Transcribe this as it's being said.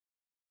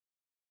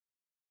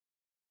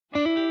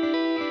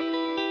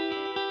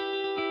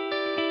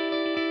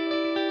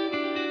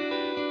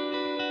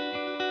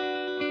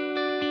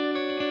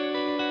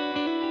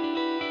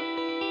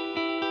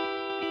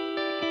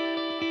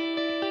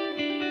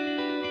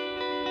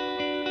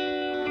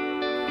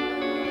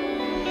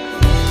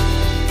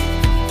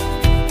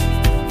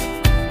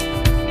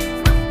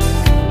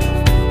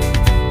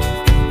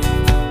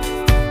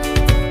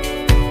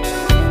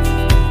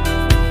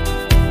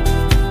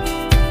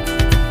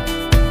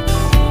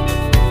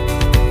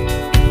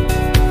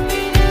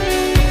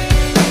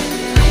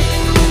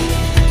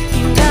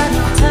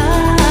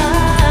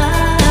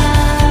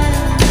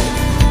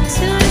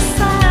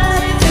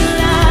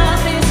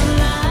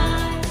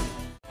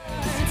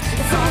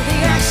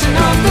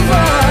meaning of the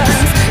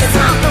words. It's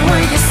not the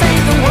way you say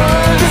the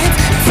words,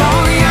 it's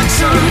all the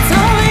action, it's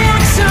all the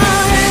action.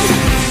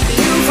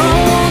 You've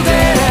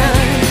folded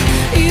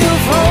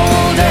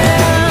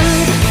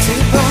to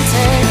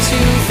protect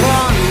you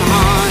from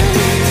harm.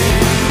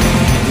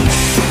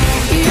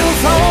 You've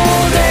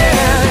folded.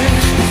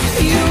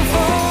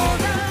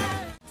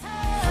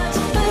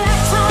 Black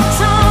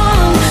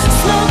tongue,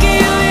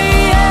 smoking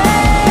at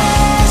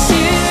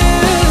you.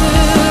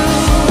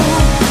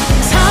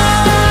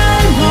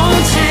 Time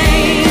won't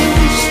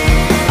change.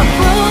 A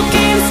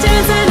broken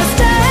stance and a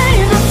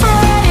stain of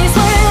phrase.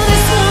 Well,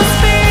 this must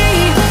be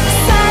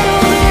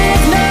settled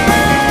with no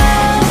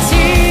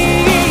tears.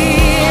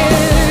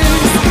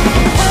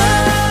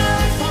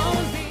 Hurt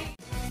won't be.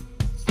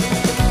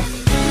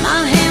 My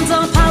hands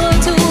are power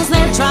tools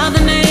that drive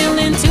the nail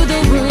into the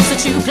rules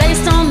that you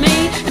placed on me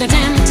and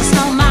attempt to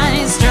slow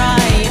my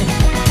stride.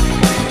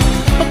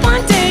 But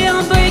one day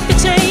I'll break the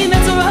chain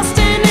that's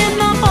rusting in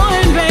the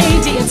pouring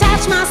rain.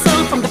 Detach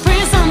myself from the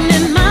prison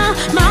in my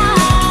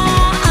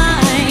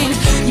mind.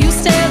 You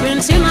stare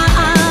into my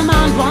eye,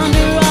 I'll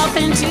wander off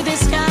into the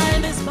sky.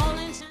 This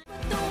falling shine.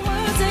 The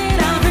words that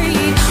I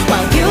read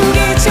while you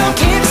get your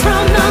kicks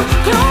from the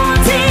on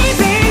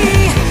TV.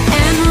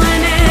 And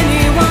when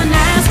anyone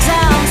asks,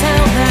 I'll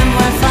tell them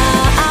we're fine.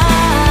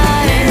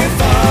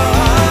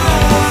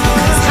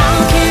 'Cause how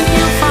can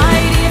you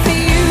fight if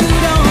you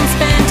don't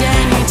spend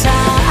any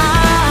time?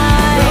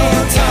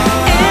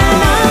 And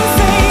I'm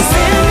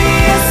facing me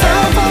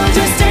yourself or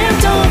just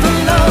stamped over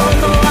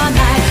local. I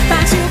might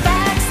fight you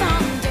back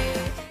someday.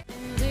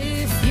 And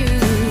if you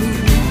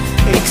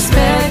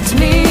expect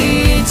me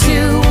to,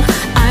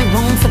 I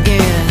won't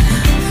forget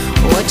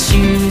what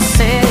you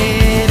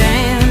said,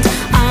 and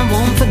I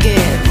won't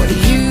forget what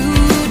you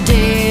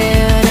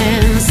did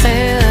and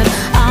said.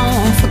 I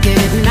won't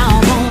forget, and I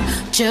won't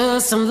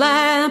just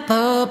lap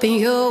up in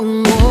your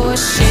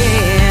washing.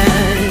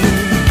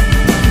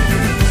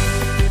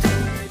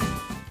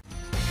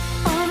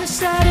 On the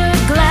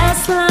shattered glass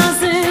lines